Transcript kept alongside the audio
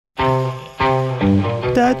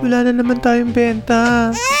Dad, wala na naman tayong benta.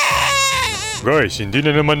 Guys, hindi na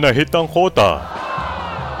naman na-hit ang quota.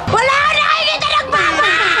 Wala na kayo dito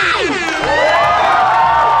nagpapay!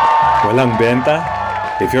 Walang benta?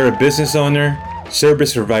 If you're a business owner,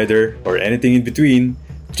 service provider, or anything in between,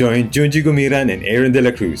 join Junji Gumiran and Aaron De La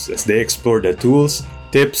Cruz as they explore the tools,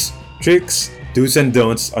 tips, tricks, do's and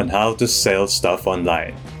don'ts on how to sell stuff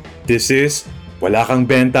online. This is Wala Kang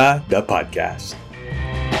Benta, the podcast.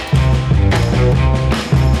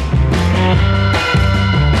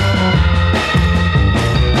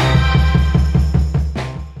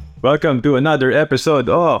 Welcome to another episode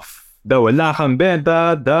of the Wala Kang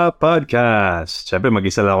Benta, the podcast. Siyempre,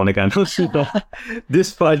 mag-isa lang ako nag-announce ito.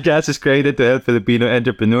 This podcast is created to help Filipino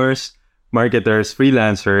entrepreneurs, marketers,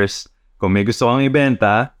 freelancers. Kung may gusto kang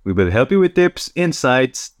ibenta, we will help you with tips,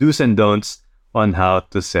 insights, do's and don'ts on how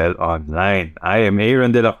to sell online. I am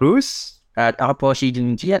Aaron De La Cruz. At ako po si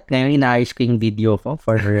Junji at ngayon inaayos ko yung video ko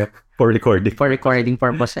for recording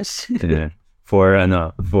purposes. Yeah.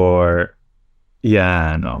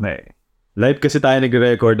 Yan, okay. Live kasi tayo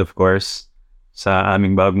nag-record, of course, sa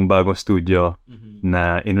aming bagong studio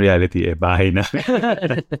na in reality, bahay na.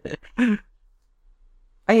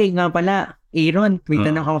 Ay, nga pala, Aaron, may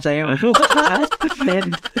tanong ako sa'yo.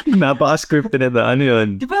 Napaka-scripted na ito. Ano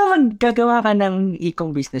yun? Di ba gagawa ka ng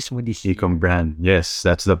e-com business mo this year? E-com brand. Yes,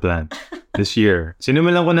 that's the plan. This year.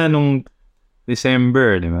 Sinimulan ko na nung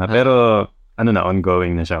December, di ba? Pero,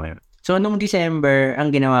 ongoing na siya ngayon. So, nung December, ang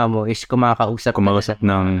ginawa mo is kumakausap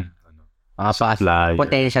ng suppliers.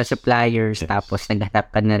 Potential suppliers, yes. Tapos naghanap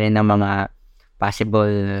ka na rin ng mga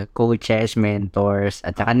possible coaches, mentors,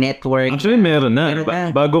 at saka network. Actually, meron na.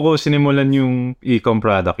 Bago ko sinimulan yung e-com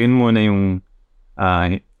product, yun muna yung,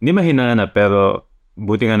 hindi mahinanap, pero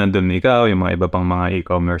buti nga nandun ikaw, yung mga iba pang mga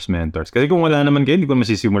e-commerce mentors. Kasi kung wala naman kayo, hindi ko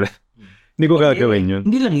masisimulan. Hindi ko gagawin yun.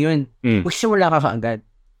 Hindi lang yun. Kasi wala ka kaagad.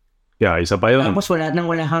 Yeah, isa pa yun. Tapos wala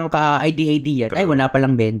kang ka-idea. Ay, wala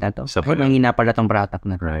palang benta to. Ay, nangina pala tong product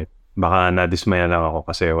na. Right. Baka nadismaya lang ako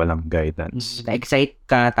kasi walang guidance. Na-excite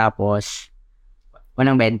ka, tapos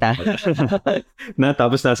walang benta.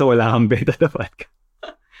 Tapos nasa wala kang benta dapat ka.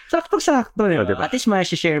 Sakto. Diba? At least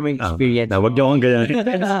ma-share mo yung experience. Huwag niyo akong ganyan.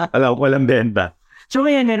 Alam ko, walang benta. So,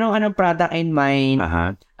 ngayon, meron ka ng product in mind.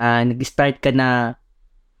 Nag-start ka na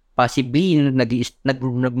possibly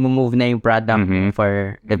nag-move na yung product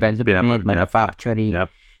for development, manufacturing.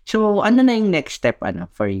 Yep. So, ano na yung next step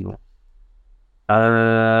for you?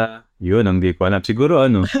 Yun, hindi ko alam. Siguro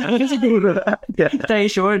Siguro. Tayo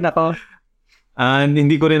sure, nako.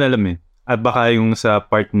 Hindi ko rin alam eh. At baka yung sa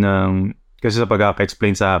part ng, kasi sa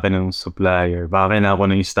pagkaka-explain sa akin ng supplier, baka kailangan ko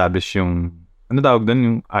nang establish yung, ano tawag doon?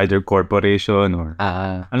 Yung either corporation or,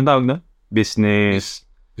 ano tawag doon? Business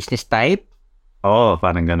type? Oo,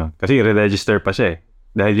 parang gano'n. Kasi re-register pa siya eh.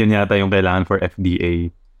 Dahil yun yata yung kailangan for FDA.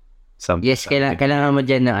 Yes, kailangan mo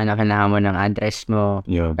dyan ng kailangan mo ng address mo,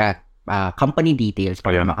 company details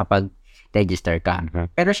para makapag-register ka.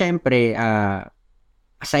 Pero syempre,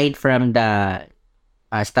 aside from the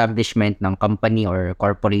establishment ng company or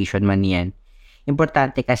corporation man yan,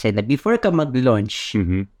 importante kasi na before ka mag-launch,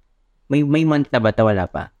 may month na ba ito? Wala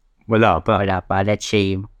pa. Let's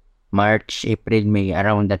say, March, April, May,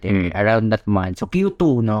 around that month. So,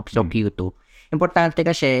 Q2, no? So, Q2. Importante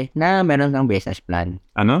kasi na meron kang business plan.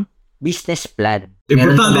 Ano? Business plan.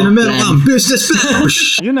 Importante na meron kang business plan!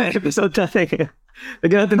 Yun na episode natin.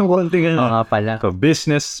 Lagyan natin ng konting Oo nga pala. So,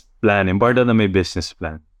 business plan. Important na may business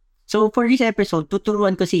plan. So, for this episode,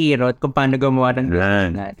 tuturuan ko si Irot kung paano gumawa ng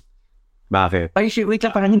business plan. Bakit? Wait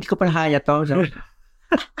lang, parang hindi ko pala kaya to. So,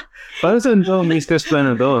 paano saan to? Business plan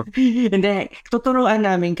na to? Hindi. Tuturuan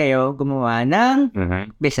namin kayo gumawa ng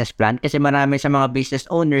business plan kasi marami sa mga business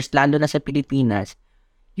owners, lalo na sa Pilipinas,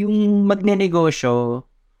 yung magne-negosyo,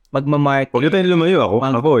 magmamarket. Huwag tayo lumayo.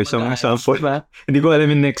 Ako isang example. Diba? Hindi ko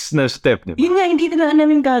alam yung next na step. Diba? Yun nga, hindi na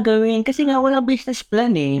namin gagawin kasi nga walang business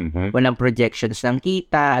plan eh. Walang projections ng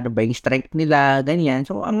kita, ano ba yung strength nila, ganyan.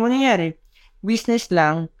 So, ang mangyayari, business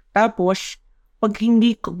lang, tapos, pag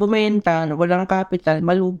hindi bumenta, walang capital,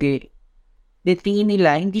 malugi, tingin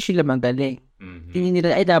nila, hindi sila magaling. Tingin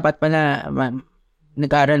nila, ay dapat pala,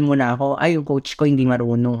 nag-aral muna ako, ay yung coach ko hindi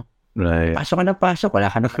marunong. Right. Pasok wala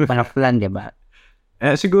ka na plan, diba?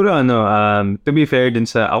 Siguro to be fair din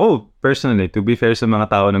ako personally, to be fair sa mga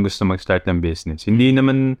tao na gusto mag-start ng business, hindi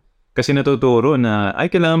naman kasi natuturo na, ay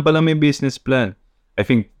kailangan pala may business plan. I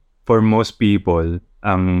think for most people,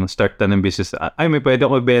 ang start na ng business, ay may pwede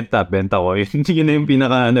ako benta ko. Yun na yung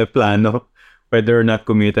pinaka-plano, whether or not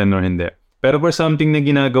kumita or hindi. Pero for something na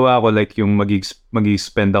ginagawa ko, like yung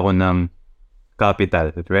mag-spend ako ng capital.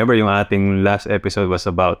 Remember, yung ating last episode was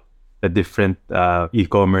about the different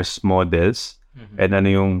e-commerce models. and ano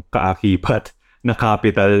yung kaakibat na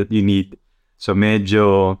capital you need. So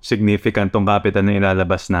medyo significant tong capital na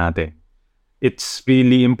ilalabas natin. It's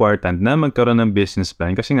really important na magkaroon ng business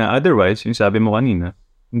plan kasi nga otherwise, yung sabi mo kanina,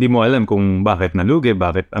 hindi mo alam kung bakit nalugi,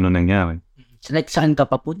 bakit ano nangyari. So like, saan ka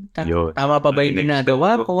papunta? Yun. Tama pa ba yung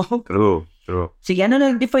ginagawa ko? True. Sige,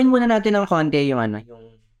 define muna natin ng konti yung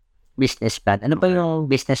business plan. Ano pa yung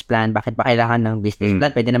business plan? Bakit ba kailangan ng business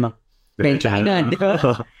plan? Pwede namang benta agad, di ba?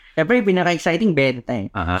 Siyempre, pinaka-exciting benta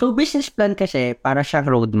eh. So, business plan kasi, para siyang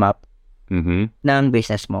roadmap ng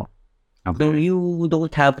business mo. Okay. So, you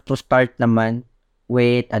don't have to start naman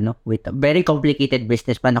with a very complicated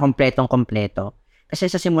business plan na kompletong-kompleto.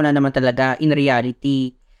 Kasi sa simula naman talaga, in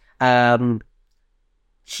reality,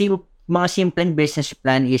 mga simpleng business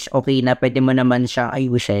plan is okay na pwede mo naman siyang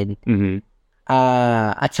ayusin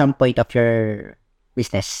at some point of your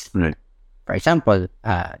business. Right. For example,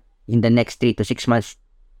 in the next 3 to 6 months,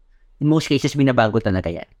 in most cases, binabago talaga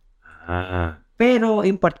yan. Pero,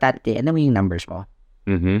 importante, ano yung numbers mo?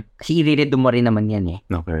 Kasi i-read mo rin naman yan eh.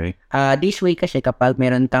 Okay. This way kasi, kapag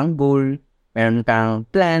meron kang goal, meron kang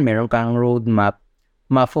plan, meron kang roadmap,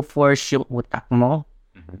 mafo-force yung utak mo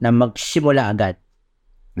na magsimula agad.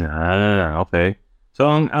 Okay. So,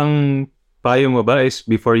 ang payo mo ba is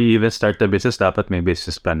before you even start the business, dapat may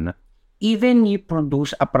business plan na? Even you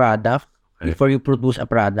produce a product, before you produce a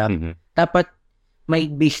product, dapat may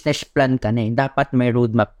business plan ka na eh. Dapat may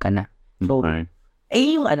roadmap ka na. So,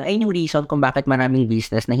 ayun yung reason kung bakit maraming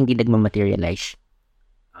business na hindi nagmamaterialize.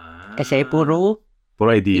 Kasi puro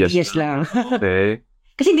ideas lang. Okay.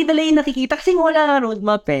 Kasi hindi nila yung nakikita kasi wala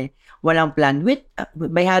roadmap eh. Walang plan.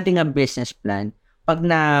 By having a business plan, pag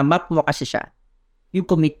na-map mo kasi siya, you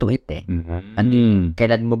commit to it eh.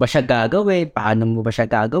 Kailan mo ba siya gagawin? Paano mo ba siya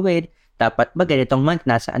gagawin? Dapat ba ganitong month,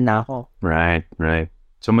 nasaan na ako? Right.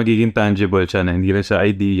 So, magiging tangible siya na hindi lang sa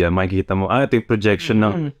idea, makikita mo, ito yung projection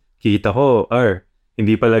ng kita ko, or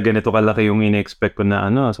hindi pala ganito kalaki yung in-expect ko na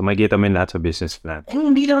so makikita mo yung lahat sa business plan.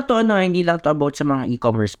 Hindi lang to about sa mga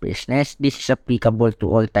e-commerce business. This is applicable to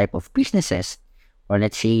all type of businesses. Or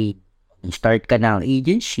let's say, start ka ng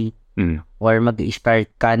agency, or mag-start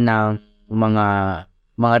ka ng mga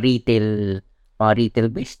retail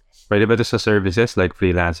business. Pwede ba ito sa services like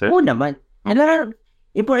freelancer? Oo naman.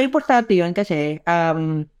 Importante yun kasi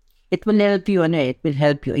it will help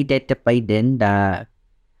you identify din the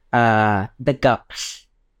gaps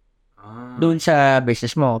doon sa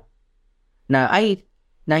business mo na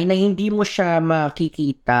hindi mo siya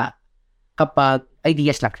makikita kapag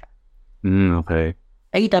ideas lang siya. Okay.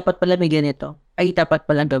 Ay, dapat pala may ganito. Ay, dapat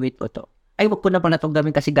pala gawin ko to. Ay, wag ko na pala itong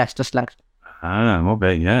gawin kasi gastos lang.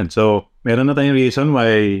 Okay. Yan. So, meron na tayong reason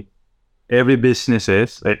why every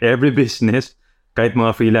business, kahit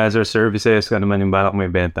mga freelancer services, ano man yung balak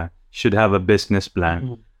may benta, should have a business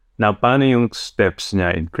plan. Now, paano yung steps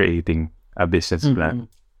niya in creating a business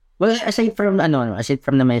plan? Well, aside from na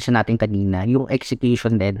mention natin kanina, yung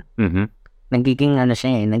execution din, nagiging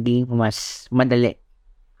nagiging mas madali.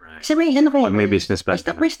 Kasi may business plan.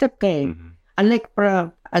 Step by step kayo.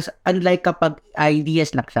 Unlike kapag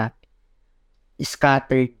ideas lang siya,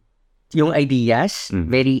 scattered yung ideas,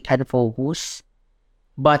 very unfocused.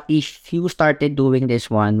 But if you started doing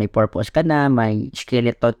this one, may purpose ka na, may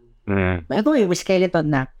skeleton. May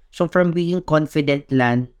skeleton na. So from being confident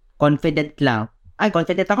lang, confident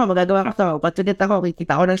ako, magagawa ko to. Confident ako,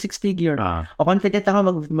 kikita ko ng 6 figure. O confident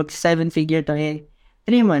ako, mag 7 figure to.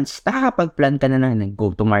 3 months, nakakapag-plan ka na ng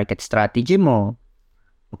go-to-market strategy mo.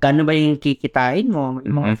 Magkano ba yung kikitain mo,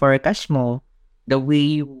 yung mga forecast mo, the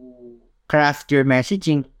way you craft your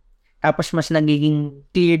messaging. Tapos mas nagiging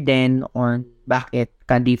clear din on bakit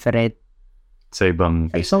ka different sa ibang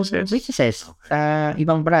businesses. Okay. Sa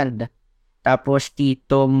ibang brand. Tapos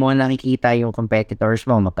dito mo nakikita yung competitors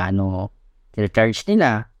mo, magkano charge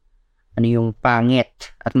nila, ano yung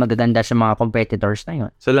pangit at magaganda sa mga competitors na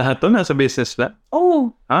yun. So lahat to nasa business plan?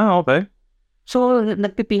 Oo. Okay. So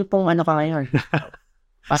nagpipingpong ka ngayon.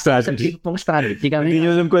 Strategy. Pingpong strategy ka ngayon. Hindi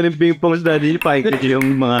nyo alam kung anong pingpong strategy. Pakikita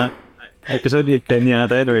yung mga episode 10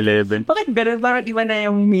 yata or 11. Bakit ganun? Parang iba na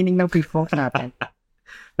yung meaning ng pingpong natin.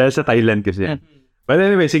 Dahil sa Thailand kasi. But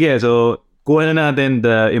anyway, sige. So, kuha na natin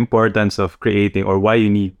the importance of creating or why you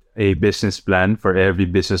need a business plan for every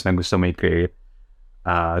business na gusto mo i-create.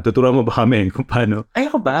 Tuturuan mo ba kami kung paano? Ay,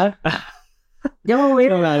 ako ba? Di ako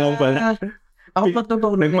aware. Ako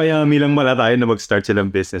pagtuturo. Nagmayami lang mala tayo na mag-start silang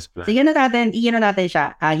business plan. Sige na natin, iyan na natin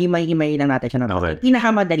siya. Himay-himay lang natin siya. Okay.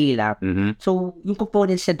 Pinakamadali lang. So, yung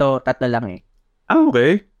components nito, 3 lang eh.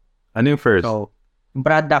 Okay. Ano yung first? So,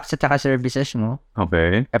 products at saka services mo.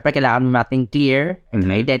 Okay. Kaya kailangan natin clear and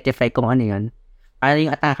identify kung ano yun. Ano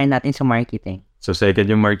yung atake natin sa marketing. So, second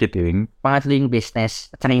yung marketing. Pangatlo yung business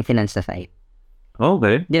at saka yung finance na side.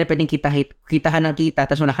 Okay. Hindi na pwedeng kita ka ng kita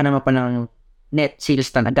tapos wala ka naman pa ng net sales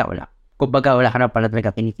talaga. Wala. Kumbaga, wala ka naman pala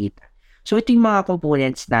talaga kinikita. So, ito yung mga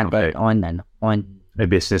components natin on a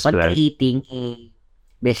business plan. Creating a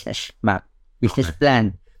business map. Business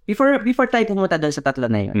plan. Before tayo pumunta doon sa tatlo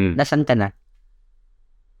na yun, nasan ka na?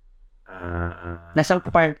 Nasang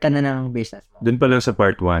part ka na ng business mo? Doon pa lang sa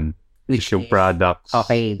part 1. Which yung products.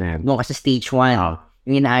 Okay. Doon ka sa stage 1.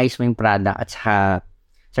 Yung inaayos mo yung product at saka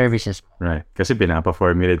services mo. Right. Kasi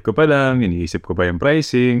pinapa-formulate ko pa lang, iniisip ko pa yung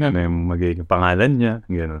pricing, ano yung magiging pangalan niya,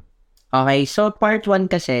 gano'n. Okay. So, part 1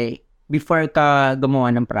 kasi, before ka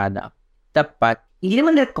gumawa ng product, dapat, hindi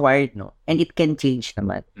naman required, no? And it can change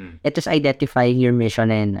naman. It is identifying your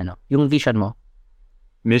mission and, yung vision mo.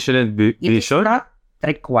 Mission and vision? It is not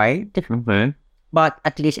required. Okay. But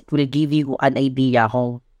at least it will give you an idea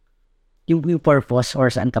kung yung purpose or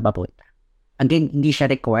saan ka ba punta. Again, hindi siya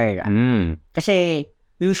required. Kasi,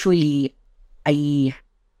 usually, I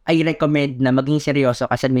recommend na maging seryoso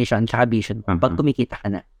ka sa mission tsaka vision mo pag kumikita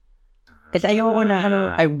ka na. Kasi ayoko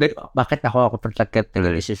na, bakit ako protected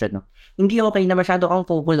ng decision, no? Hindi okay na masyado kang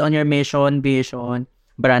focus on your mission, vision,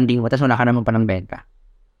 branding mo, tapos wala ka naman pa ng benta.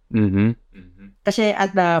 Kasi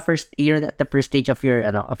at the first stage of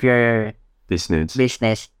your business,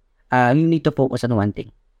 you need to focus on one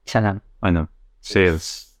thing. Isa lang.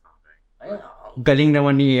 Sales. Galing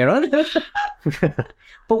naman ni Aaron.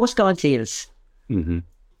 Focus ka on sales.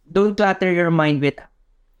 Don't clutter your mind with,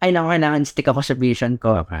 kailangan stick ako sa vision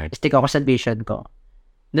ko. Okay. Stick ako sa vision ko.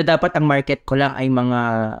 Na dapat ang market ko lang ay mga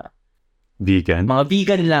vegan. Mga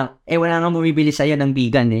vegan lang. Wala nga bumibili sa'yo ng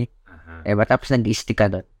vegan eh. Tapos nag-stick ka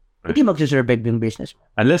doon. Hindi magsusurvive yung business mo.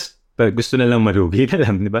 Unless, gusto na lang marugi na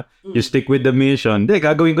lang, di ba? You stick with the mission. Hindi,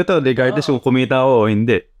 gagawin ko to. Regardless kung kumita ako o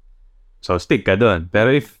hindi. So, stick ka doon.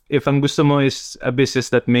 Pero if ang gusto mo is a business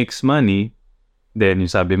that makes money, then yung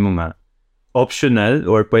sabi mo nga,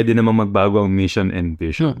 optional or pwede namang magbago ang mission and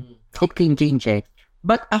vision. It can change eh.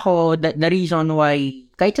 But ako, the reason why,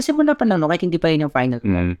 kahit sa simula pa lang, kahit hindi pa yun yung final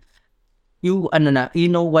you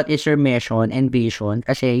know what is your mission and vision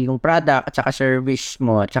kasi yung product at saka service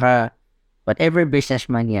mo at saka whatever business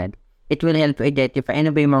man yan, it will help to identify ano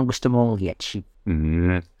ba yung mga gusto mong i-achieve.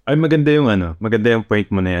 Ay, maganda yung point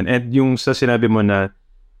mo na yan. And yung sa sinabi mo na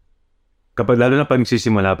kapag lalo na pag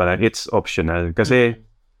nagsisimula pa lang, it's optional. Kasi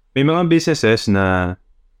may mga businesses na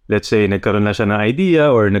let's say, nagkaroon na siya ng idea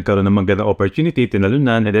or nagkaroon ng magandang opportunity,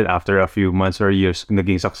 tinalunan, and then after a few months or years,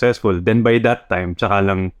 naging successful. Then by that time, tsaka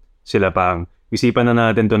lang sila pang isipan na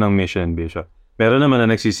natin to ng mission and vision. Meron naman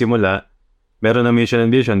na nagsisimula, meron na mission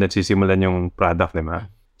and vision, then sisimulan yung product,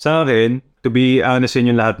 diba? Sa akin, to be honest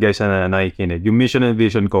yung lahat guys na nakikinig, yung mission and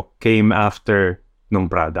vision ko came after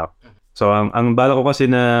nung product. So, ang bala ko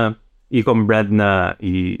kasi na e-com brand na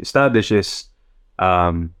i-establish is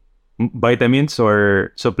vitamins or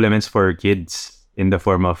supplements for kids in the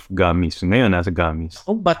form of gummies. Ngayon, nasa gummies.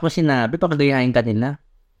 Oh, ba't mo sinabi? Pagdayahin ka nila.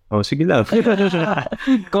 Oh, sige lang.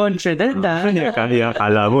 Confident na. Kaya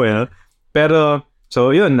kala mo, eh. Pero, so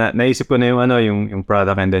yun, naisip ko na yung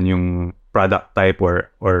product and then yung product type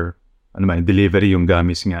or delivery yung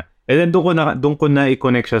gummies nga. And then doon ko na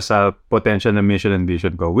i-connect siya sa potential na mission and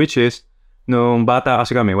vision ko, which is, nung bata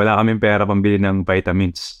kasi kami, wala kaming pera pambili ng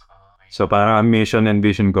vitamins. So parang ang mission and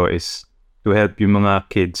vision ko is to help yung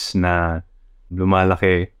mga kids na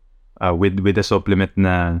lumalaki with a supplement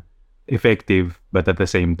na effective but at the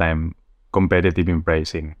same time competitive in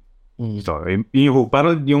pricing. So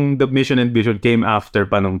parang yung the mission and vision came after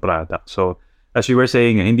pa nung product. So as you were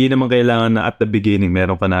saying, hindi naman kailangan na at the beginning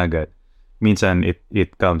meron ka na agad. Minsan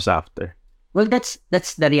it comes after. Well, that's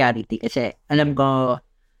the reality kasi alam ko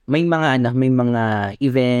may mga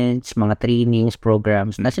events, mga trainings,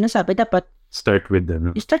 programs na sinasabi dapat start with the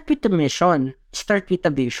mission, start with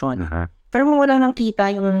the vision. Pero kung wala nang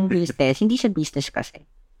kita yung business, hindi siya business kasi.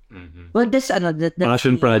 Well, that's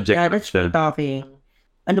passion project. Yeah, that's talking.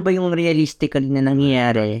 Ano ba yung realistically na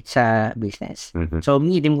nangyayari sa business? So,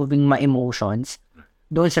 me removing my emotions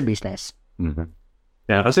doon sa business.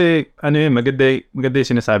 Yeah, kasi maganda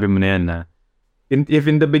yung sinasabi mo na yan na if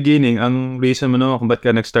in the beginning, ang reason mo kung ba't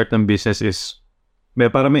ka nag-start ng business is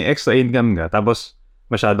para may extra income ka, tapos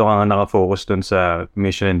masyado ka nga nakafocus dun sa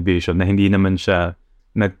mission and vision na hindi naman siya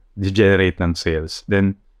nag-generate ng sales,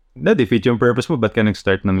 then na-defeat yung purpose mo, ba't ka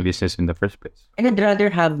nag-start ng business in the first place? And I'd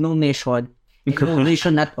rather have no mission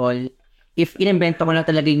at all if inimbento ko lang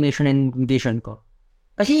talaga yung mission and vision ko.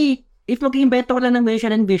 Kasi if mag-invento ko lang ng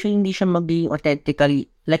mission and vision, hindi siya maging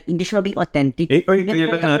hindi siya maging authentic. Yun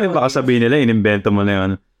lang natin, baka sabihin nila, inimbento mo na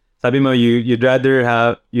yun. Sabi mo, you'd rather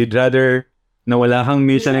Na wala kang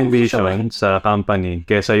mission and vision sa company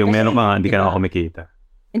kesa yung meron ka nga, hindi ka na kumikita.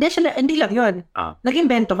 Hindi lang yun.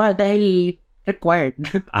 Nag-invento ka dahil required.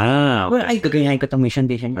 Okay. Well, ay, gagayahin ko itong mission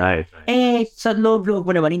vision. Right. Sa loob-loob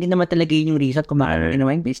mo naman, hindi naman talaga yun yung reason kung bakit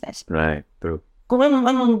ginawa yung business. Right. True. Kung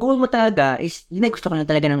ang goal mo talaga is, yun ay gusto ka na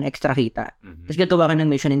talaga ng extra kita. Tapos gagawa ka ng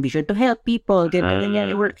mission and vision to help people,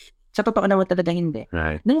 ganyan. Sa totoo naman talaga hindi.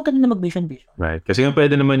 Right. Doon ka na mag-mission vision. Right. Kasi nga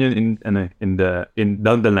pwede naman yun in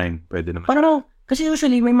down the line. Pwede naman. Parang, kasi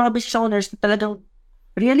usually, may mga business owners na talagang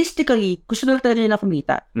realistically, gusto na talaga nila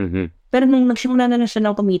kumita. Pero nung nagsimula na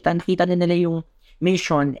sila ng kumita, nakita na nila yung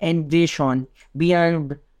mission and vision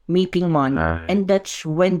beyond making money. And that's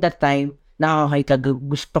when the time na okay ka,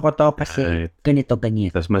 gusto ko to kasi ganito,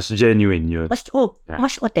 ganyan. Tapos mas genuine yun.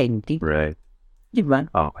 Mas authentic. Right. Diba?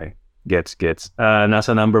 Okay. Gets.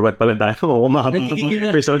 Nasa number 1 pala tayo. Umakapag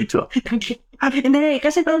episode 2. Hindi,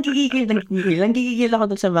 kasi nagigigil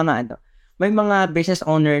ako dun sa mga may mga business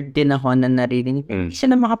owner din ako na narinig. Hindi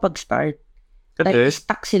sila makapag-start. Like,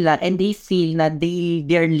 stuck sila and they feel na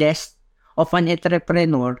they're less of an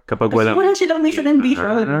entrepreneur kapag wala silang mission and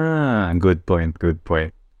vision. Good point.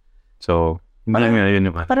 So, yun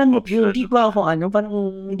naman. Parang hindi ba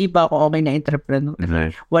ako okay na entrepreneur?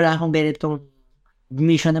 Right. Wala akong ganitong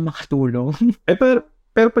mission na makatulong.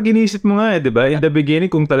 Pero pag inisip mo nga, di ba? In the beginning,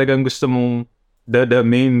 kung talagang gusto mong the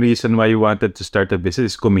main reason why you wanted to start a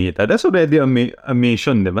business is kumita. That's already a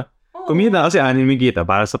mission, di ba? Kumita kasi may kita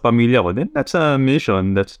para sa pamilya ko. Then that's a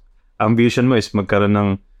mission. That's ang vision mo is magkaroon ng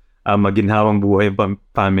maginhawang buhay yung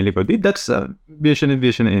family ko. That's a vision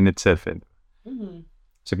in itself.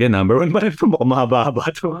 So again, number 1 pa rin po mahaba-haba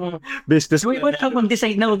ito. Business. Wait, wala kang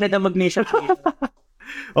mag-decide na huwag na mag-mission.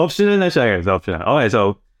 Optional na siya, guys. Optional. Okay,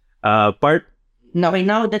 so, part... Okay,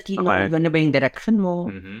 now that you know ano ba yung direction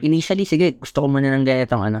mo, initially, sige, gusto ko muna ng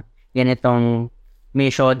ganitong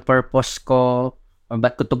mission, purpose ko, or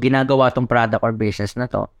ba't ko ito ginagawa tong product or business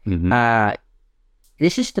na to.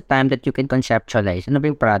 This is the time that you can conceptualize ano ba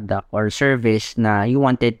yung product or service na you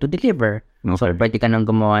wanted to deliver. Okay. So, pwede ka nang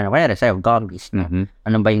gumawa na, kaya sa'yo, gummies.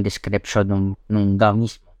 Ano ba yung description ng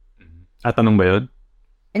gummies mo? At anong ba yun?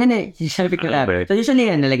 Sabi ko lang. So,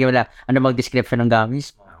 usually, nalagay mo lang, ano bang description ng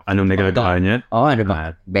gummies mo? Anong nagagawa niya? Ano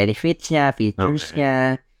ba? Benefits niya, features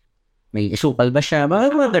niya, may sukal ba siya,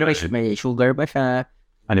 may sugar ba siya,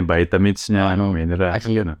 anong vitamins niya, anong mineral.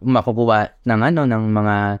 Makukuha ng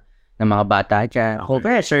mga bata dyan.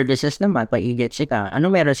 Okay, services naman, pa-agency ka. Ano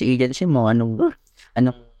meron sa agency mo? Anong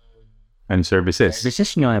services?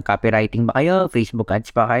 Services nyo, copywriting ba kayo? Facebook ads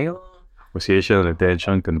ba kayo? Acquisition,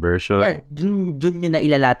 retention, conversion. Doon nyo na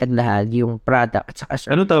ilalatag lahat yung product at saka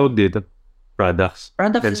service. Ano tawag dito? Products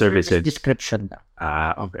and services. Description na.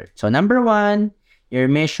 Okay. So, number 1, your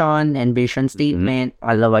mission and vision statement.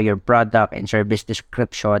 Alawa, your product and service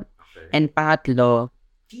description. And pangatlo,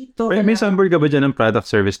 may sample ka ba dyan ng product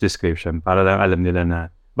service description para lang alam nila na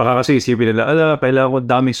baka kasi isipin nila, kailangan ko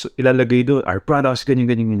daming ilalagay doon. Our products,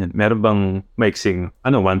 ganyan. Meron bang maiksing,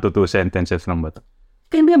 1 to 2 sentences lang ba ito?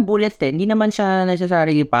 It can be a bullet Hindi naman siya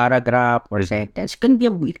necessarily paragraph or sentence. It can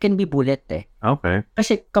be bullet Okay.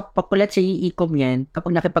 Kasi kapag let's say i-com yan,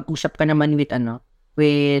 kapag nakipag-usap ka naman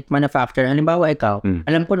with manufacturer, halimbawa ikaw,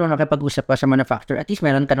 alam ko nung nakipag-usap ka sa manufacturer, at least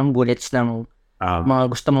meron ka ng bullets ng mga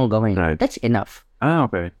gusto mong gawin. Right. That's enough.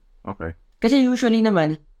 Okay. Kasi usually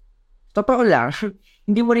naman, totoo lang,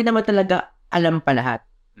 hindi mo rin naman talaga alam pa lahat.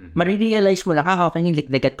 Marirealize mo lang,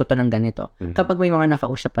 likdagat ko to ng ganito. Kapag may mga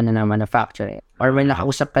nakausap ka na ng manufacturer, or may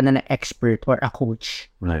nakausap ka na ng expert or a coach,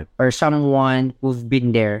 right, or someone who've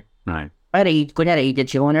been there. Right. Kunyari,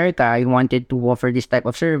 agency owner ka, you wanted to offer this type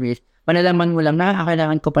of service, manalaman mo lang,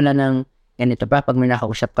 kailangan ko pala ng ganito pa pag may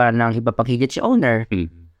nakausap ka ng iba pang agency owner.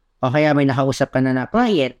 O kaya may nakausap ka na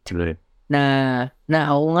client, right, na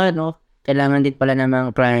oo nga, kailangan din pala ng mga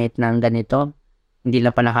client ng ganito. Hindi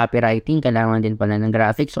lang pala copywriting, kailangan din pala ng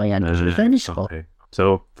graphics. So, ayan. Service ko. Okay.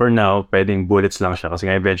 So, for now, pwedeng bullets lang siya kasi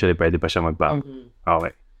eventually pwede pa siya mag-back.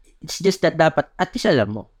 Okay. It's just that dapat, at least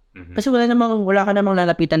alam mo. Kasi wala ka namang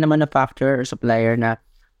lalapitan na manufacturer or supplier na,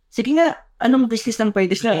 sige nga, anong business lang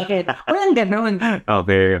pwede sa akin? Walang ganun.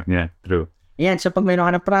 Okay. Yeah, true. Yan. So, pag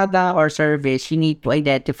mayroon ka ng product or service, you need to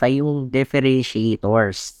identify yung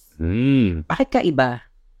differentiators. Bakit ka iba?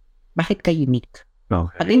 Bakit ka unique?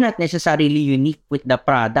 Okay. At not necessarily unique with the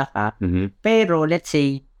product, pero let's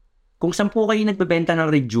say, kung 10 kayo nagbebenta ng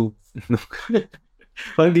Rejuve,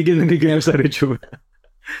 parang gigil sa Rejuve.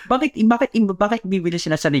 Bakit bibili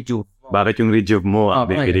sila sa Rejuve? Bakit yung Rejuve mo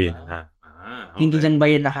bibili? Hindi lang ba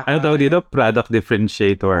yan Ano tawag dito? Product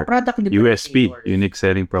differentiator. USP, unique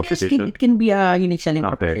selling proposition. It can be a unique selling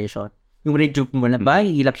proposition. Yung Rejuve mo na ba,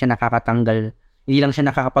 hindi lang siya nakakatanggal, hindi lang siya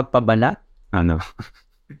nakakapagpabalat, Ano?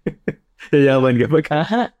 Yayaman ka pag...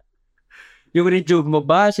 Yung rejuve mo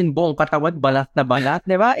ba, buong katawan, balat na balat,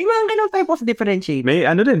 di ba? Yung mga ganun type of differentiator. May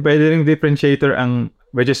ano din, pwede rin differentiator ang,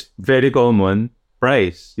 which is very common,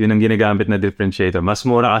 price. Yun ang ginagamit na differentiator. Mas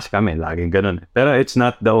mura kasi kami, laging ganun. Pero it's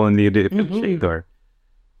not the only differentiator.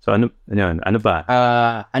 So ano yun? Ano pa?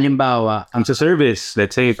 Halimbawa, Ang sa service,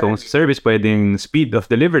 let's say, kung sa service, pwedeng speed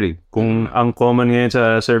of delivery. Kung ang common ngayon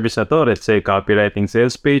sa service na to, let's say, copywriting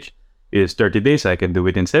sales page is 30 days, I can do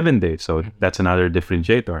it in 7 days. So that's another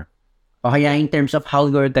differentiator. o kaya in terms of how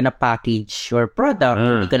you're gonna package your product,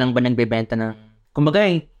 hindi ka lang ba nagbebenta ng, kumbaga,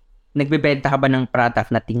 nagbebenta ka ba ng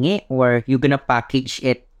product na tingi or you gonna package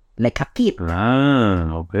it like a kit?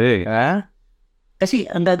 Okay. Kasi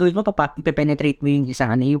ang gagawin mo, ipepenetrate mo yung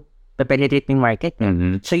isang ipepenetrate mo yung market.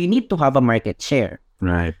 So you need to have a market share.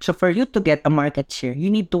 Right. So for you to get a market share, you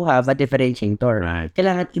need to have a differentiator. Right.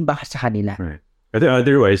 Kailangan iba ka sa kanila. Right. Kasi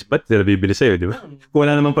otherwise, ba't sila bibili sa'yo, di ba? Kung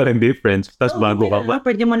wala naman parang difference, tapos bago ka pa.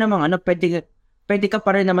 Pwede mo namang, pwede ka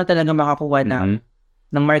pa rin naman talaga makakuha ng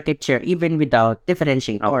market share even without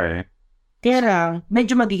differentiator. Okay. Kaya lang,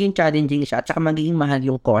 medyo magiging challenging siya at saka magiging mahal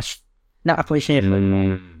yung cost ng acquisition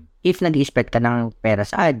if nag-expect ka ng pera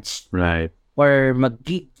sa ads. Right. Or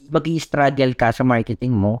mag-struggle ka sa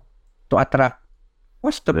marketing mo to attract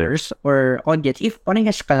customers or audience if parang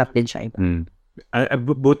kalap din siya iba.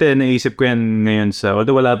 Buti naisip ko yan ngayon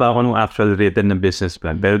although wala pa ako nung actual written na business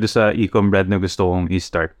plan, pero doon sa e-com brand na gusto kong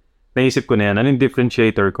i-start, naisip ko na yan, anong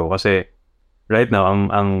differentiator ko? Kasi right now,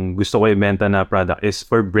 ang gusto ko ibenta na product is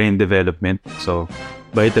for brain development. So,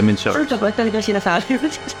 vitamin shot. Sure, ba talaga sinasabi mo?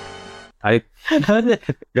 Ay,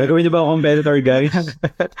 gagawin niyo ba ako competitor, guys?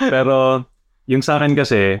 Pero, yung sa akin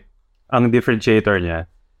kasi, ang differentiator niya,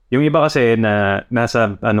 yung iba kasi na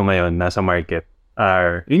nasa market,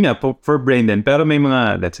 yun nga, for brain din. Pero may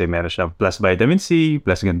mga, let's say, meron siya plus vitamin C,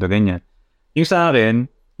 plus ganito, ganyan. Yung sa akin,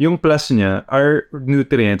 yung plus niya are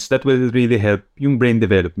nutrients that will really help yung brain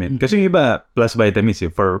development. Kasi yung iba, plus vitamin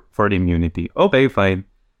C for immunity. Okay, fine.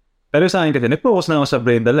 Pero sa akin kasi, nag-focus na ako sa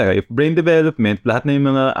brain talaga. If brain development, lahat na yung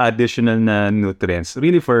mga additional na nutrients,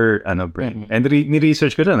 really for brain. And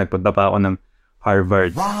ni-research ko na, nagpunta pa ako ng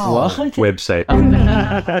Harvard website.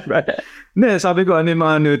 Hindi, sabi ko, ano yung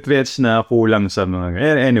mga nutrients na kulang sa mga...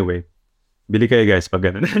 Anyway, bili kayo guys pag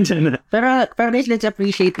gano'n. Pero guys, let's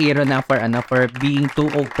appreciate Iro na for being too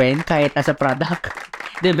open kahit as a product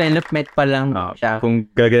development pa lang siya. Kung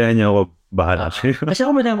gagayan niya ako, bahala siya. Kasi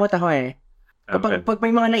ako madamot ako eh. Pag may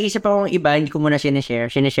mga naisip akong iba, hindi ko muna sinishare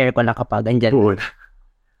ko lang kapag andyan.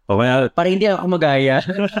 Okay. Para hindi ako magaya.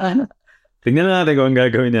 Tingnan natin kung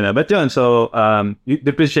gagawin nila. But yun, so,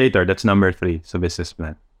 depreciator, that's number 3 sa business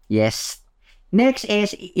plan. Yes. Next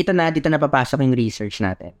is, dito na papasok yung research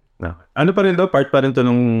natin. Ano pa rin to? Part pa rin to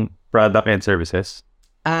ng product and services?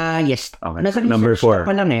 Yes. Okay. Nasa Number 4. Ka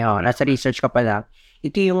pa lang nasa research ka pa lang.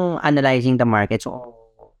 Ito yung analyzing the market. So,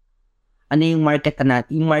 ano yung market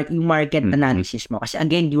analysis mo? Kasi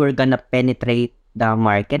again, you are gonna penetrate the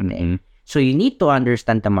market. So, you need to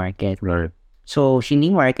understand the market. Right. So, sino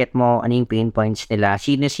yung market mo? Ano yung pain points nila?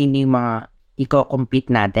 Sino yung mga i-compete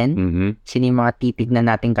natin? Sino yung mga titignan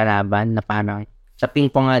nating kalaban na parang sa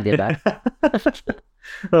ping-pong nga, di ba?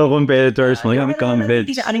 Competitors mo, yung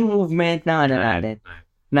incumbents. Ano yung movement ng natin?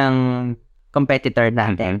 Ng competitor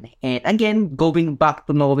natin. And again, going back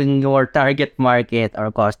to knowing your target market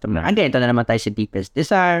or customer. Again, ito na naman tayo sa deepest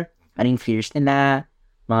desire. Anong fears nila?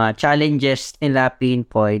 Mga challenges nila, pain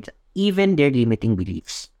points, even their limiting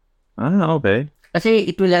beliefs. Okay. Kasi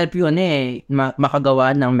it will help you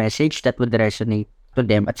makagawa ng message that would resonate to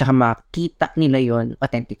them at saka makita nila yon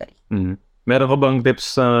authentically. Meron ka bang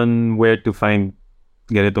tips on where to find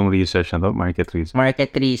ganitong research na to? Market research? Market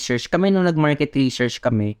research. Kami nung nag-market research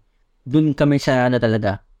kami, dun kami sa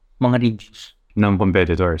mga reviews. Ng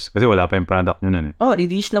competitors. Kasi wala pa yung product nyo nun eh.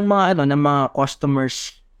 Reviews ng mga mga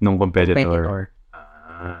customers ng competitor.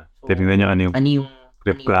 Tingnan nyo ano yung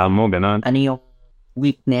reklamo, gano'n. Ano yung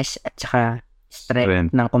weakness at saka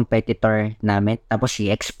strength ng competitor namin, tapos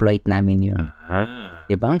i-exploit namin yun.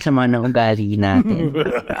 Diba? Ang sama ng ugali natin.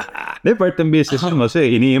 Part ng business mo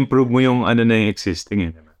kasi ini-improve mo yung na yung existing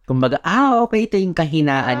eh. Kumbaga, okay, ito yung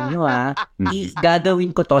kahinaan nyo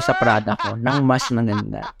gagawin ko to sa product ko ng mas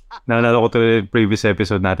maganda. Naalala ko to yung previous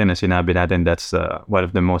episode natin na sinabi natin that's one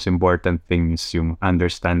of the most important things, yung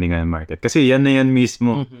understanding ng market. Kasi yan na yan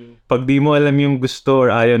mismo. Pag di mo alam yung gusto or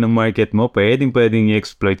ayaw ng market mo, pwedeng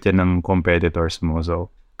i-exploit yan ng competitors mo.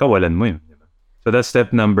 So, kawalan mo yun. So, that's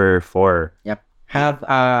step number 4. Yep. Have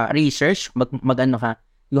research. Mag-ano ka.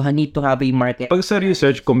 You need to have a market. Pag sa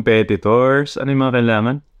research, competitors, ano yung mga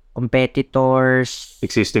kailangan? Competitors.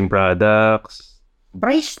 Existing products.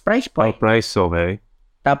 Price Oh, point. price, okay.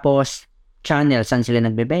 Tapos, channel, saan sila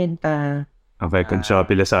nagbebenta. Okay, kung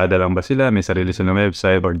Shopee, Lazada lang ba sila? May sarili silang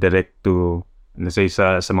website or direct to, let's say,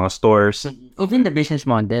 sa mga stores? Even the business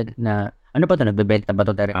model na, ano ba to, nagbebenta ba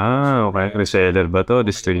to direct? Okay. Reseller ba to?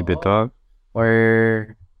 Distributor? Or,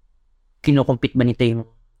 kinukumpit ba nito yung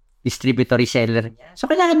distributor reseller niya? So,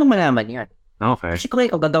 kailangan mong malaman yun. Okay. Kasi kung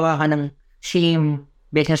ikaw gagawa ka ng same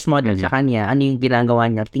business model sa kanya, ano yung ginagawa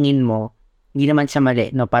niya, tingin mo, hindi naman sa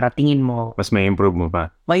mali, no? Para tingin mo, Mas may improve mo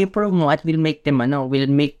pa. may improve mo at will make them,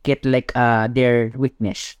 will make it like their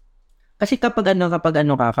weakness. Kasi kapag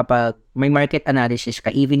may market analysis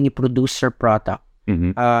ka, even you produce your product,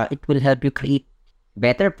 it will help you create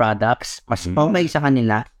better products, mas pamay sa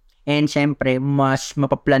kanila, and syempre, mas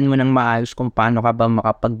mapaplan mo ng maayos kung paano ka ba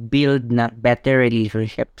makapag-build na better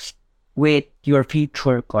relationships with your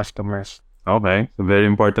future customers. Okay. So, very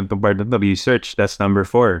important to part of the research. That's number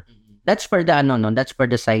 4. That's for the that's for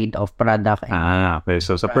the side of product. Okay.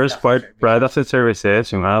 So, sa first part, products and services,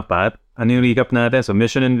 yung 4. Ano yung recap natin? So,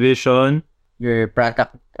 mission and vision, Your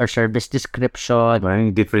product or service description,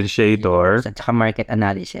 okay, differentiator. at saka market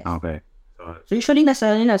analysis. Okay. So usually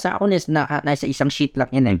nasa ako nasa isang sheet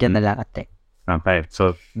lang yan, nandiyan na lahat eh. Okay.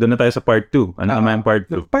 So, doon na tayo sa part 2. Ano naman yung part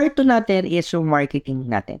 2? Yung part 2 natin is yung marketing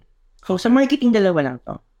natin. So sa marketing, dalawa lang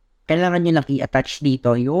to. Kailangan nyo lang i-attach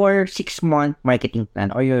dito your 6-month marketing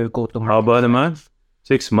plan or your go-to How market. about naman?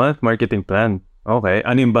 6-month marketing plan. Okay.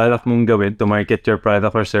 Ano yung balak mong gawin to market your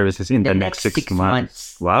product or services in the next 6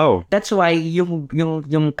 months? Wow. That's why yung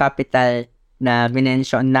capital na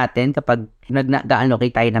minention natin kapag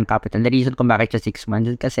nag-allocate tayo ng capital, the reason kung bakit siya 6 months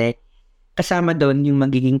kasi kasama doon yung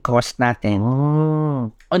magiging cost natin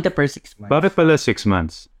on the first 6 months. Bakit pala 6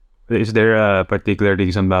 months? Is there a particular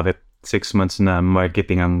reason bakit 6 months na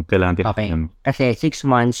marketing ang kailangan Okay. tinatin? Kasi 6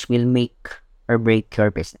 months will make or break your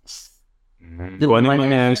business. Kung ano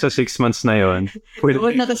mangyayari sa 6 months na yon,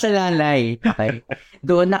 Doon nakasalalay. Okay?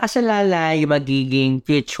 Doon nakasalalay yung magiging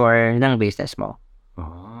future ng business mo.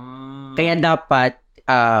 Kaya dapat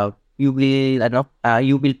you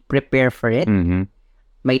will prepare for it.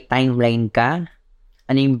 May timeline ka.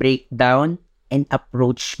 Ano yung breakdown and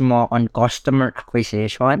approach mo on customer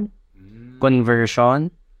acquisition,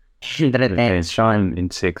 conversion, and retention.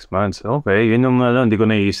 in 6 months. Okay, yun yung hindi ko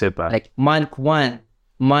naisip Like month 1,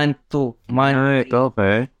 month 2, month 3.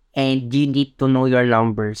 Okay. And you need to know your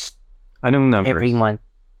numbers Anong numbers? every month.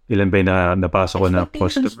 Ilan ba yung napasok ko na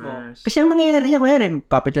Expectations customer? mo. Kasi ang mangyayari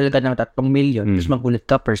capital ka ng 3 million, tapos magulat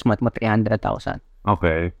ka first month mo 300,000.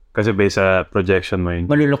 Okay. Kasi based sa projection mo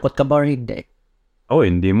yun. Malulungkot ka ba or hindi?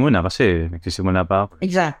 Hindi muna kasi nagsisimula pa ako.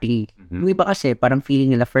 Exactly. Yung iba kasi, parang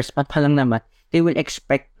feeling nila first month pa lang naman, they will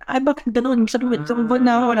expect, bakit ganun? Sa buwan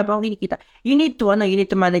na ako, wala pa akong kinikita. You need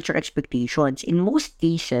to manage your expectations. In most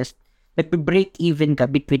cases, nagbe-break even ka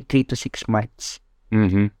between 3 to 6 months.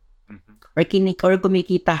 Or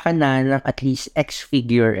kumikita ka na ng at least X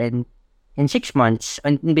figure in 6 months,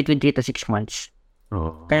 in between 3 to 6 months.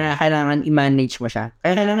 Kaya kailangan i-manage mo siya.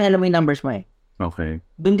 Kaya kailangan alam mo yung numbers mo eh. Okay.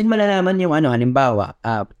 Doon din malalaman yung halimbawa,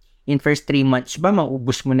 in first 3 months ba,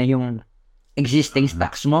 maubos mo na yung existing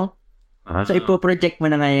stocks mo? So, ipo-project mo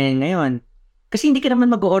na ngayon. Kasi hindi ka naman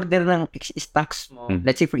mag-order ng stocks mo.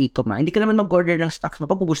 Let's say for e-com hindi ka naman mag-order ng stocks mo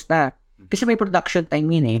pag ubos na. Kasi may production time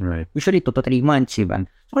yun eh. Right. Usually 2 to 3 months, diba?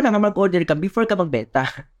 So, kailangan mag-order ka before ka magbenta.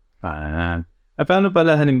 Paano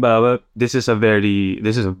pala halimbawa, this is a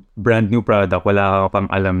brand new product, wala ka pang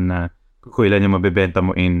alam na kung ilan yung mabibenta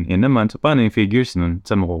mo in a month. So, paano yung figures nun?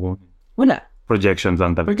 Saan mo kukunin? Wala. Projections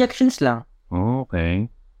lang talaga. Projections lang. Okay.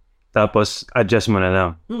 Tapos, adjust mo na lang.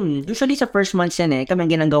 Usually sa first months yan eh, kami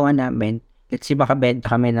ang ginagawa namin, let's say baka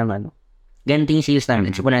benta kami ng ganito yung sales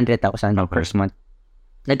namin, let's say 100,000 first month.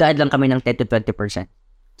 Nag-add lang kami ng 10 to 20%.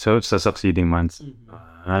 So, sa succeeding months.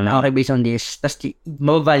 Okay, based on this, tapos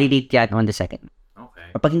ma-validate yan on the second.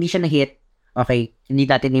 Okay. Kapag hindi siya na-hit, okay, hindi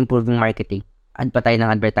natin improve yung marketing. Add pa tayo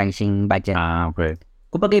ng advertising budget. Okay.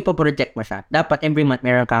 Kapag ipo-project mo siya, dapat every month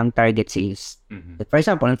meron kang target sales. For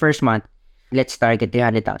example, in first month, let's target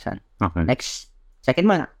 300,000. Okay. Next, second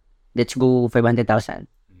month, let's go 500,000.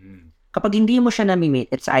 Kapag hindi mo siya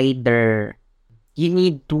na-meet, it's either you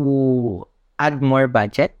need to add more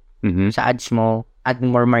budget sa ads mo, add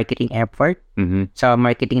more marketing effort sa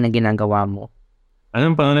marketing na ginagawa mo.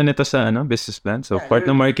 Anong pangalan nito sa business plan? So, part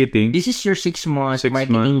ng marketing. This is your 6 months 6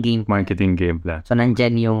 marketing game. Marketing game plan. So,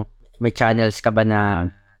 nandyan yung may channels ka ba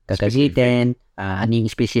na gagamitin, ano yung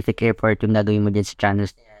specific effort yung gagawin mo dyan sa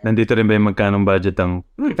channels. Nandito rin ba yung magkanong budget ang...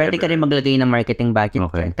 Pwede ka rin maglagay ng marketing budget.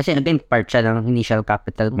 Okay. Kasi again, part siya ng initial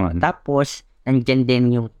capital mo. Tapos, nandyan din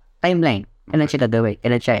yung timeline. Kailan siya gagawin?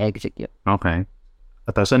 Kailan siya execute? Okay.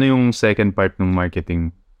 Tapos ano yung second part ng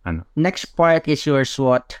marketing? Ano? Next part is your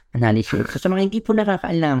SWOT analysis. So, sa mga hindi po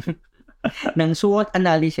nakakaalam ng SWOT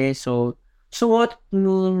analysis, so, SWOT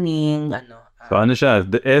meaning, So ano siya?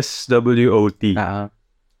 The SWOT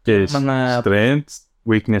is mga strengths,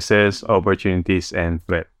 weaknesses, opportunities, and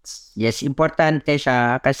threats. yes, importante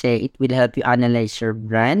siya kasi it will help you analyze your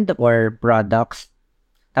brand or products.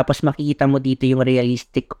 Tapos makikita mo dito yung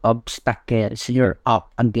realistic obstacles you're up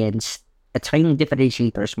against at saka yung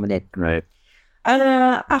differentiators mo din. Right.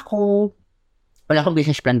 Ako, wala akong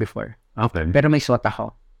business plan before. Okay. Pero may SWOT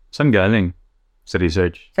ako. Saan galing? Sa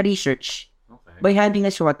research? Sa research. Okay. By having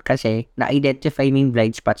a SWOT kasi, na-identify mo yung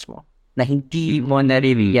blind spots mo na hindi mo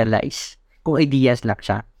na-realize kung ideas lang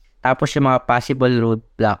siya. Tapos yung mga possible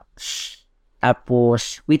roadblocks.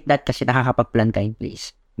 Tapos, with that kasi nakakapag-plan ka in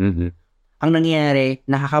place. Mm-hmm. Ang nangyayari,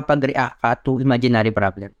 nakakapag-react ka to imaginary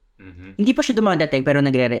problem. Mm-hmm. Hindi pa siya dumadating pero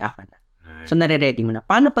nagre-react ka na. So, nare-ready mo na.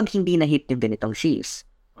 Paano pag hindi na-hit yung ganitong sales?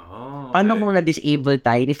 Oh, okay. Paano kung na-disable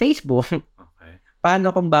tayo ni Facebook? Okay. Paano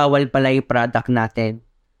kung bawal pala yung product natin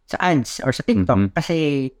sa ads or sa TikTok? Mhm.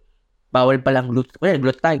 Kasi bawal pala yung gluto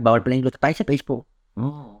tayo. Bawal pala yung gluto tayo sa Facebook.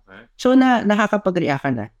 Oh, okay. So, nakakapag-react ka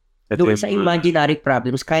na. Doon sa imaginary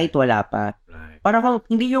problems kahit wala pa. Right. Para kung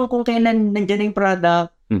hindi yung kung kailan nandiyan na yung product,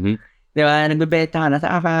 Mm-hmm. di ba, nagbebenta ka na,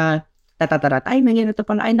 saka tatatarat, ay, may ganito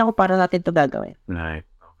pala, ay, naku, para natin ito gagawin. Right.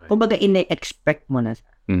 Okay. Kumbaga, ine-expect mo na.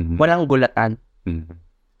 Mm-hmm. Walang gulatan. Mm-hmm.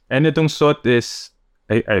 And itong SWOT is,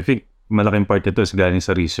 I think, malaking part ito is galing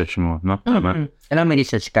sa research mo, no? Tama? Alam, may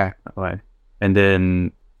research ka. Okay. And then,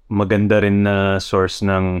 maganda rin na source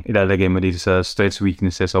ng ilalagay mo dito sa strengths,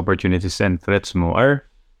 weaknesses, opportunities, and threats mo are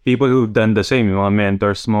people who've done the same, yung mga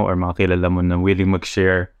mentors mo or mga kilala mo na willing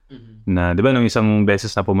mag-share na, di ba, nung isang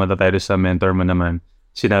beses na pumunta tayo sa mentor mo naman,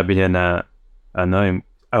 sinabi niya na,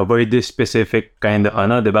 avoid this specific kind of,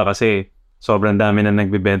 di ba, kasi sobrang dami na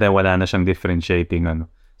nagbibenta, wala na siyang differentiating,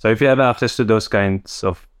 So, if you have access to those kinds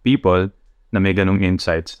of people na may ganong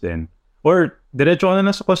insights, then, or, diretso ka na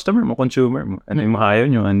lang sa customer mo, consumer mo, ano yung ayaw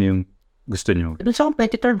nyo, ano yung gusto nyo. Doon sa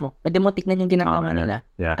competitor mo, pwede mo tignan yung ginagawa nila.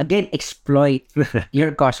 Yeah. Again, exploit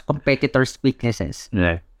your competitors' weaknesses.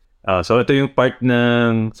 Yeah. So, ito yung part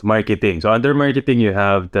ng marketing. So, under marketing, you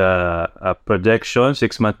have the projection,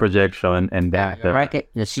 6-month projection, and then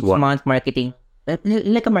The 6-month marketing,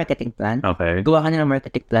 like a marketing plan. Okay. Gawa ka na ng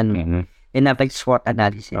marketing plan mo. Mhm. And have like SWOT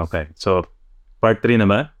analysis. Okay. So, part 3 na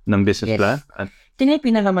ba ng business Yes. plan? Ito na yung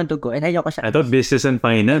pinakamanto ko. And ayoko siya. Ito, business and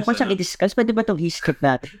finance. Ayoko siyang i-discuss. Pwede ba itong history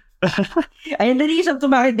natin? Ayun, the reason to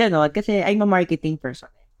bakit gano'n, kasi I'm a marketing person.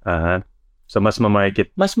 Aha. So, mas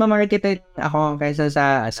ma-market Mas ma-marketing ako kaysa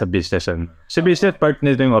sa sa business. Sa business, part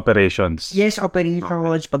nito yung operations. yes,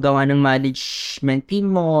 operations, paggawa ng management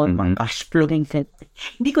team mo, Mhm. cash flow,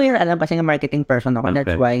 hindi ko yun alam kasi nga marketing person ako.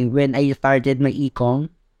 That's Okay. why when I started my e-com,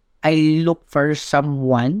 I look for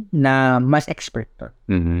someone na mas expert to.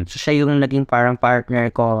 Mhm. So, siya yung naging parang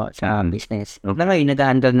partner ko sa business. Okay. Na ngayon,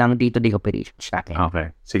 nag-handle ng day-to-day operations sa akin.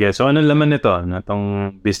 Okay. Sige. So, anong laman nito?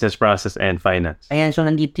 Itong business process and finance? Ayan, so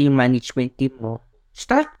nandito yung management team mo.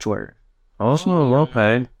 Structure. Oh,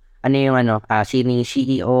 okay. Ano yung sino yung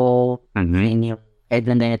CEO, Mhm. sino yung head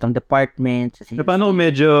ng ganitong department. So, paano kung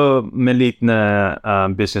medyo maliit na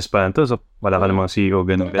business plan to? So, wala ka namang CEO,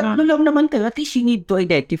 ganun. Ano lang naman kayo, at least you need to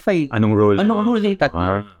identify Anong role? anong role yung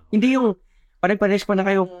tatlo. Hindi yung parang-pares pa na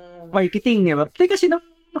kayong marketing, di ba? Kasi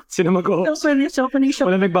Sino mag-o? sa operation,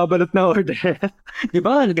 Wala nagbabalot na order. di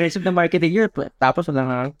ba? Aggressive na marketing year. Tapos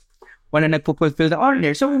wala nagpo-fulfill the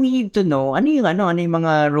order. So we need to know ano yung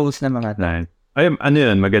mga roles na mga Right. Ayun, ano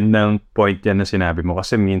yun, magandang point yan na sinabi mo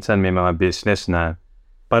kasi minsan may mga business na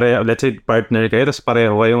pareho, let's say partner kayo, tapos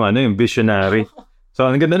pareho kayong yung visionary. So,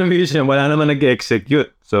 ang ganda ng vision, wala naman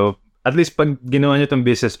nag-execute. So, at least pag ginawa nyo itong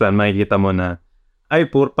business plan, makikita mo na,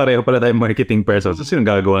 pareho pala tayong marketing person. So, sino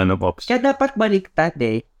gagawa ng ops? Kaya dapat baliktad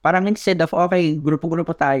Parang instead of, okay,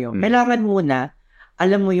 grupo-grupo tayo, kailangan muna,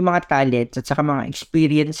 alam mo yung mga talents at saka mga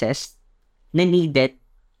experiences na needed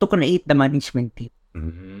to create the management team.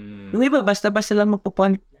 Yung iba, basta-basta lang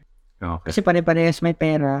magpupunta. Okay. Kasi pare-parehas may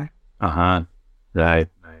pera. Aha. Right.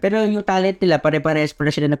 Pero yung talent nila, pare-parehas pa na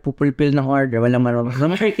sila nagpupulfill ng order. Walang marunong sa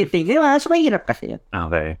marketing. Di ba? So, mahirap kasi yun.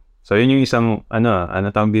 Okay. So, yun yung isang, ano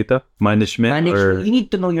tawag dito? Management or You need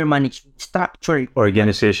to know your management structure.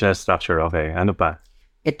 organizational structure. Okay. Ano pa?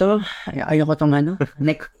 Ito, ayoko tong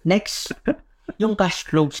Next, yung cash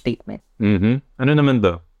flow statement. Ano naman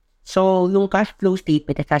to? So, yung cash flow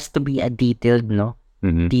statement, it has to be a detailed,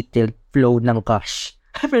 detailed flow ng cash.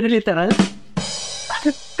 Pero literal.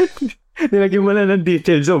 Nilagyan mo na ng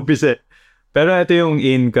details sa umpisa. Pero ito yung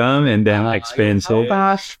income and then expenses.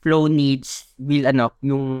 Cash flow needs will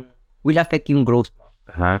affect yung growth.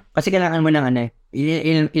 Kasi kailangan mo ng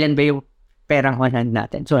ilan ba yung perang on hand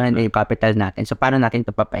natin? So, ano yung capital natin? So, paano natin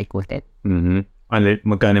ito papaikutin?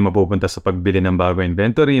 Magkano mapupunta sa pagbili ng bago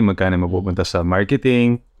inventory, magkano mapupunta sa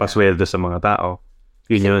marketing, pasweldo sa mga tao.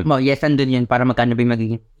 Yun. Yes, andun yun. Para magkano ba yung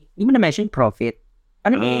magiging, hindi mo na mention profit.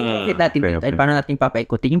 Ano yung profit natin dito? Okay. Paano natin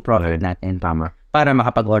papaikutin yung profit natin? Tama. Para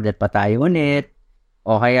makapag-order pa tayo ulit.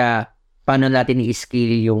 O kaya, paano natin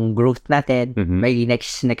i-scale yung growth natin? May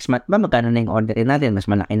next month ba? Magkano na yung order natin?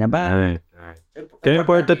 Mas malaki na ba? Right. Kaya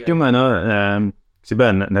important yung kasi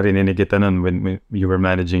ba, narinig kita nun when you were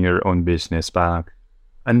managing your own business, parang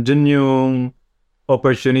andun yung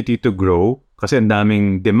opportunity to grow kasi ang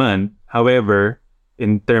daming demand. However,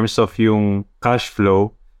 in terms of yung cash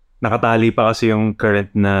flow, nakatali pa kasi yung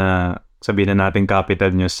current na sabihin na natin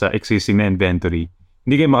capital nyo sa existing na inventory.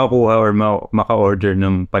 Hindi kayo makakuha or maka-order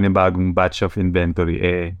ng panibagong batch of inventory.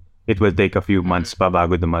 It will take a few months pa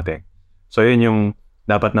bago dumating. So yun yung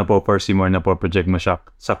dapat na po-foresee mo na po-project mo siya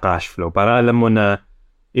sa cash flow para alam mo na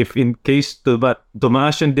if in case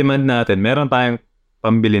tumaas yung demand natin, meron tayong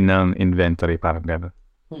pambili ng inventory, parang gano'n.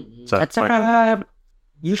 At saka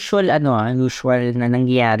usual na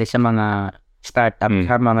nangyayari sa mga startup,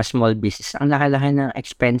 sa mga small business, ang laki-laki ng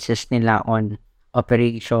expenses nila on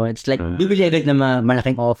operations. Like, bibili agad ng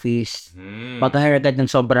malaking office, mag-hire agad ng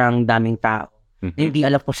sobrang daming tao. Hindi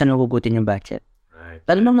alam kung saan hugutin yung budget.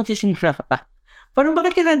 Talagang nagsisimula ka. Parang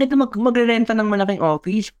bakit kailangan na magre-renta ng malaking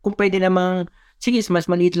office? Kung pwede namang, sige,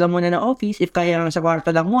 mas maliit lang muna na office. If kaya lang sa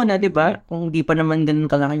kwarto lang muna, di ba? Kung di pa naman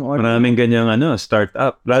ganun kalaki yung order. Maraming ganyang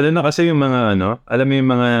startup. Lalo na kasi yung mga alam mo yung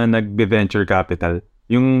mga nag-venture capital,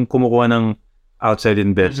 yung kumukuha ng outside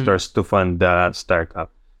investors to fund the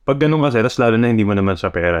startup. Pag ganun kasi, tas lalo na hindi mo naman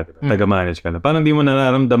sa pera, diba? Taga-manage ka na. Parang hindi mo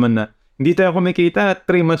nararamdaman na, hindi tayo kumikita,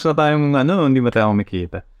 3 months na tayong hindi mo tayo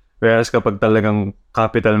kumikita. Whereas kapag talagang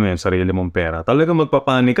capital mo yun, sarili mong pera, talagang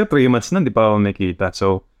magpapanik ka, 3 months na, hindi pa ako kumikita.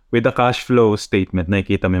 So, with the cash flow statement,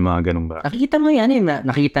 nakikita mo yung mga ganun ba? Nakikita mo yan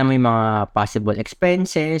nakikita mo yung mga possible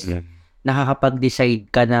expenses, nakakapag-decide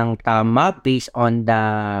ka ng tama based on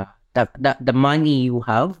the money you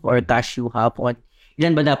have or cash you have on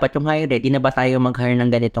ilan ba dapat yung hire. Di na ba tayo mag-hire ng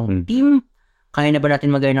ganitong team? Kaya na ba natin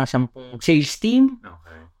mag-hire ng 10 sales team?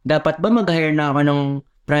 Okay. Dapat ba mag-hire na ako ng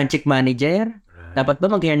project manager? Right. Dapat ba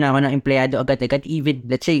mag-hire na ako ng empleyado agad-agad? Even,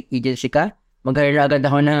 let's say, agency ka, mag-hire na agad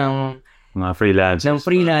ako ng mga freelancers. Ng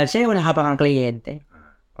freelancer, wala ka pa kang kliyente.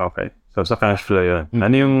 Okay. So, sa cash flow yun.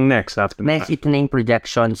 Ano yung next after Next, ito na yung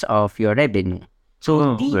projections of your revenue.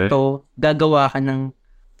 So, dito, gagawa ka ng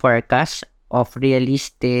forecast of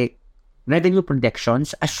realistic revenue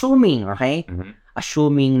projections, assuming, okay?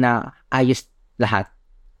 Assuming na ayos lahat.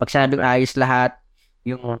 Pag sinabing ayos lahat,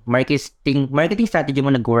 yung marketing strategy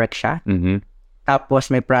mo nag-work siya,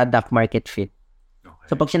 tapos may product market fit. Okay.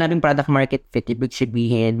 So, pag sinabing product market fit, ibig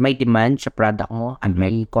sabihin, may demand sa product mo at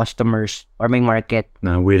may customers or may market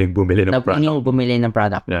na willing bumili ng product. Na bumili ng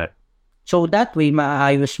product. Yeah. So, that way,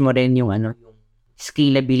 maaayos mo rin yung yung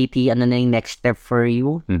scalability, na yung next step for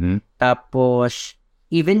you. Tapos,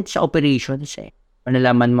 even sa operations,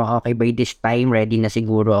 malalaman mo, okay, by this time, ready na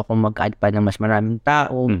siguro ako mag-add pa ng mas maraming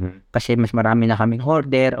tao kasi mas marami na kaming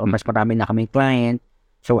order o mas marami na kaming client.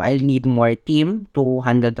 So, I'll need more team to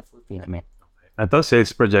handle the fulfillment. Ito,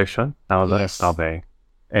 sales projection? Yes. Okay.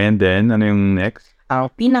 And then, ano yung next?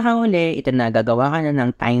 Ang pinakauli, ito na, gagawa ka na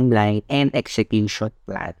ng timeline and execution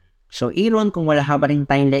plan. So, Aaron, kung wala ka pa rin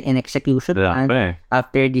timeline and execution plan,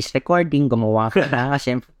 after this recording, gumawa ka na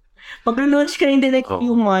kasi mag-launch ka in the next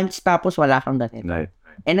few months tapos wala kang ganito. Right.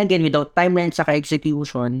 And again, without timeline saka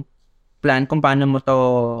execution plan kung paano mo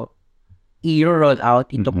to i-roll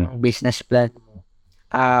out itong business plan mo.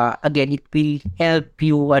 Again, it will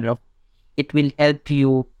help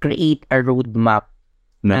you create a roadmap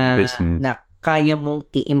na kaya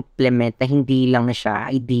mong i-implement na hindi lang na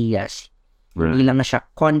siya ideas, hindi lang na siya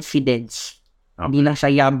confidence, hindi lang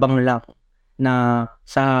siya yabang lang na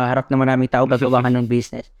sa harap ng maraming tao gagawa ka ng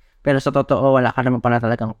business. Pero sa totoo, wala ka naman pala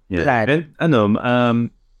talagang plan. And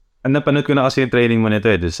napanood ko na kasi yung training mo nito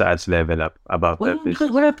sa Ads Level Up about that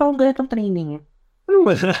business. Wala pa akong ganitong training. Ano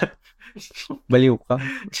wala? Baliw ka.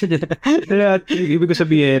 Ibig ko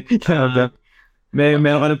sabihin,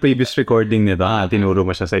 meron ka ng previous recording nito, tinuro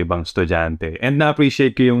mo siya sa ibang estudyante. And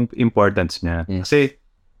na-appreciate ko yung importance niya. Yes. Kasi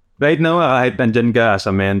right now, kahit nandyan ka as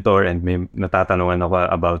a mentor and may natatanungan ako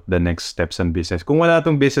about the next steps in business, kung wala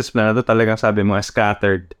tong business plan na to, talagang sabi mo,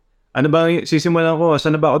 scattered. Ano ba sisimulan ko?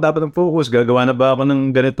 Saan na ba ako dapat ng focus? Gagawa na ba ako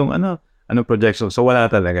ng ganitong anong projection? So wala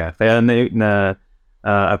talaga. Kaya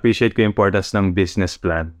appreciate ko yung importance ng business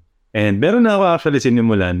plan. And meron na ako actually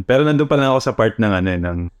sinimulan, pero nandun pa lang ako sa part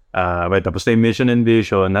ng Tapos na yung mission and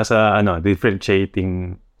vision, nasa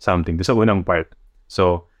differentiating something. Doon sa unang part.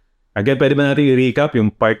 So, again, pwede ba natin i-recap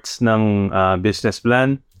yung parts ng business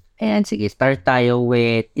plan? Ayan, sige. Start tayo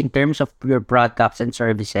with, in terms of your products and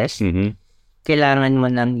services, kailangan mo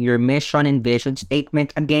ng your mission and vision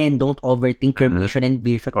statement. Again, don't overthink your mission and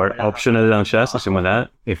vision. Or optional lang siya sa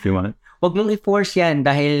simula, if you want. Huwag mong i-force yan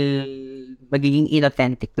dahil magiging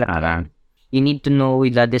inauthentic lang. You need to know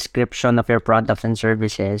the description of your products and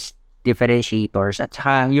services, differentiators, at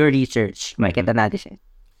saka your research, market analysis.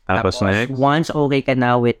 Tapos once okay ka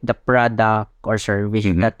na with the product or service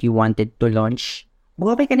that you wanted to launch,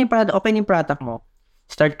 okay na yung product mo,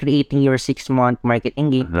 start creating your 6-month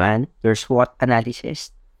marketing game plan, your SWOT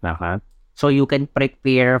analysis. So you can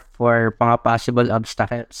prepare for mga possible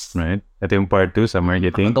obstacles. Right. Ito yung part 2 sa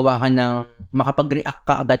marketing. Makapag-react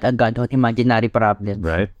ka agad-agad on imaginary problems.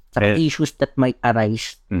 Right. Sa issues that might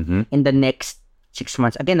arise in the next 6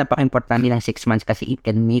 months. Again, napaka-importante ng 6 months kasi it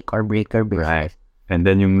can make or break your business. Right. And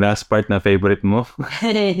then yung last part na favorite mo?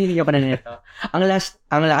 Yung pa na nito. Ang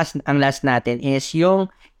last natin is your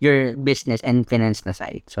business and finance na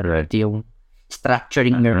side. So, ito yung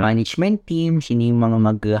structuring your management team, sino yung mga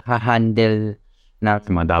mag-handle na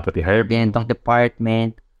mga dapat i-hire, bentang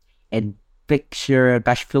department, and fix your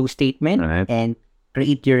cash flow statement, and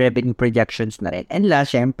create your revenue projections na rin. And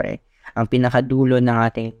last, syempre, ang pinakadulo ng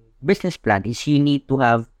ating business plan is you need to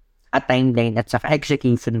have a timeline at saka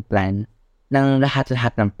execution plan ng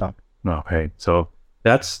lahat-lahat ng to. Okay. So,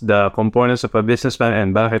 that's the components of a business plan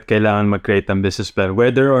and bakit kailangan mag-create ng business plan.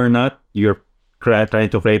 Whether or not you're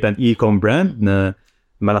trying to create an e-com brand na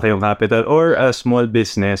malaki yung capital or a small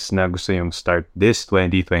business na gusto yung start this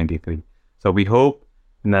 2023. So, we hope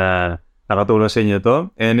na nakatulong sa inyo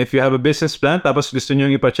to. And if you have a business plan tapos gusto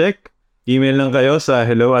nyo yung ipacheck, email lang kayo sa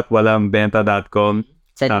hello@walangbenta.com.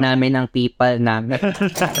 Send namin ang PayPal namin.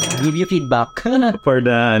 Give you feedback. For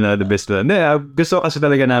the business plan. Gusto kasi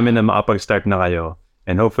talaga namin na makapag-start na kayo.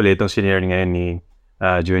 And hopefully, itong senior ngayon ni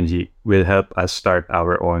Junji will help us start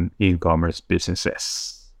our own e-commerce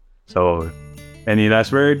businesses. So, any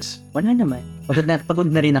last words? Wala naman.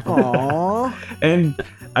 Pagod na rin ako. And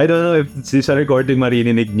I don't know if sa recording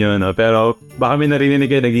marinig nyo, no? Pero baka may narinig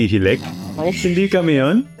kayo naghihilik. Hindi kami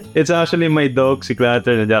yun. It's actually my dog, si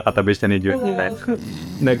Clatter, na dyan katabi siya ni Junji.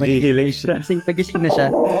 Naghihiling siya. Pagising na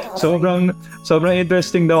siya. Sobrang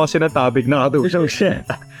interesting daw kasi na topic na katulong siya.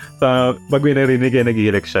 So, pag may narinig kayo,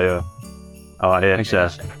 naghihilik siya. Ayan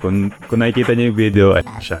siya. Kung nakikita niyo yung video,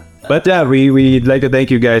 ayan siya. But yeah, we'd like to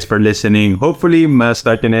thank you guys for listening. Hopefully,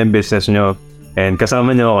 ma-start nyo na yung business nyo. And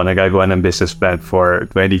kasama nyo ako nagagawa ng business plan for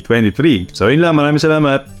 2023. So yun lang, maraming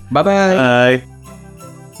salamat. Bye-bye! Bye!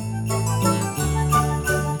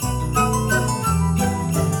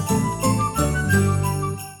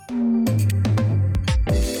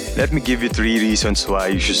 Let me give you 3 reasons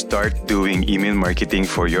why you should start doing email marketing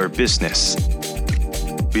for your business.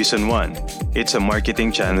 Reason 1, it's a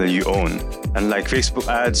marketing channel you own. Unlike Facebook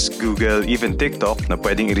ads, Google, even TikTok na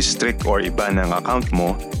pwedeng i-restrict or iban ang account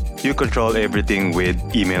mo, you control everything with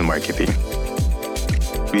email marketing.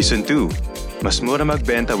 Reason 2, mas mura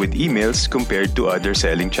magbenta with emails compared to other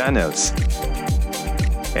selling channels.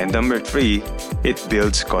 And number 3, it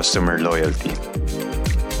builds customer loyalty.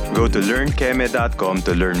 Go to learnkeme.com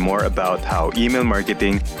to learn more about how email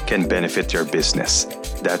marketing can benefit your business.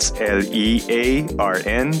 That's LEARNKEME.com.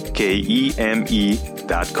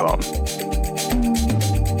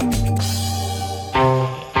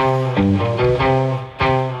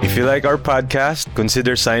 If you like our podcast,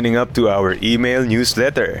 consider signing up to our email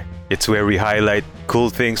newsletter. It's where we highlight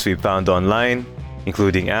cool things we found online,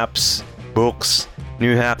 including apps, books,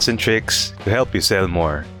 new hacks and tricks to help you sell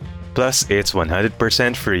more. Plus, it's 100%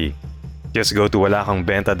 free. Just go to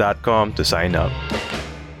walakangbenta.com to sign up.